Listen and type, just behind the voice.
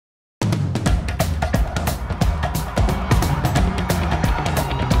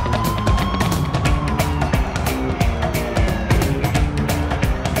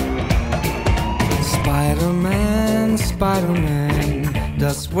Spider-Man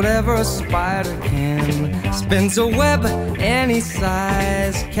does whatever a spider can. Spins a web any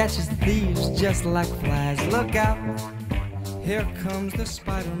size, catches thieves just like flies. Look out, here comes the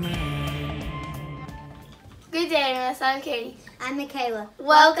Spider-Man. Good day, NMS. I'm Katie. I'm Michaela.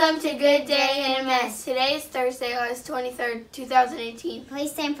 Welcome to Good Day, NMS. Today is Thursday, August 23rd, 2018.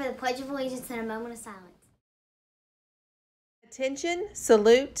 Please stand for the Pledge of Allegiance and a moment of silence. Attention,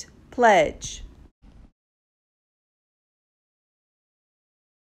 salute, pledge.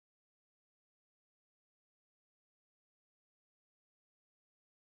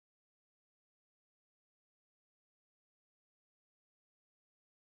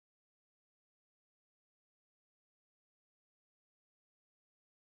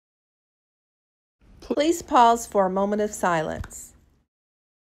 Please pause for a moment of silence.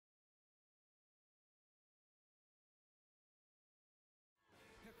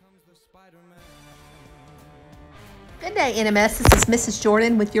 Good day, NMS. This is Mrs.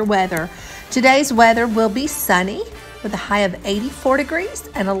 Jordan with your weather. Today's weather will be sunny with a high of 84 degrees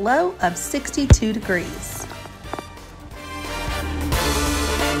and a low of 62 degrees.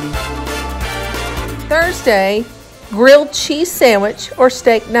 Thursday, grilled cheese sandwich or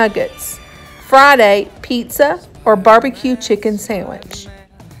steak nuggets. Friday, pizza or barbecue chicken sandwich.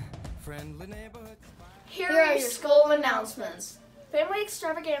 Here are your school announcements. Family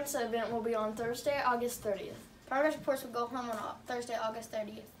Extravaganza event will be on Thursday, August 30th. Progress reports will go home on Thursday, August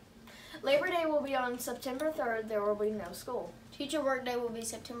 30th. Labor Day will be on September 3rd. There will be no school. Teacher Work Day will be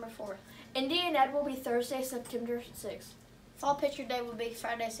September 4th. Indian Ed will be Thursday, September 6th. Fall Picture Day will be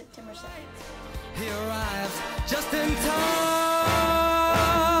Friday, September 2nd. He arrives just in time.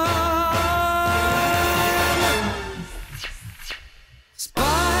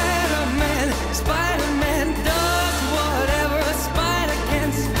 Spider-Man, Spider-Man does whatever a spider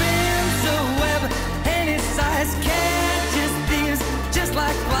can. Spins a web any size, catches thieves just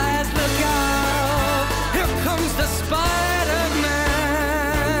like flies. Look out, here comes the Spider-Man.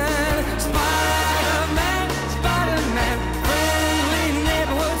 Spider-Man, Spider-Man, friendly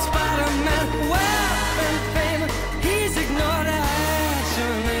neighborhood Spider-Man. Wealth and fame, he's ignored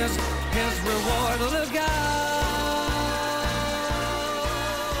action is his reward. Look out,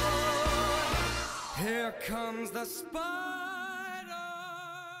 here comes the Spider-Man.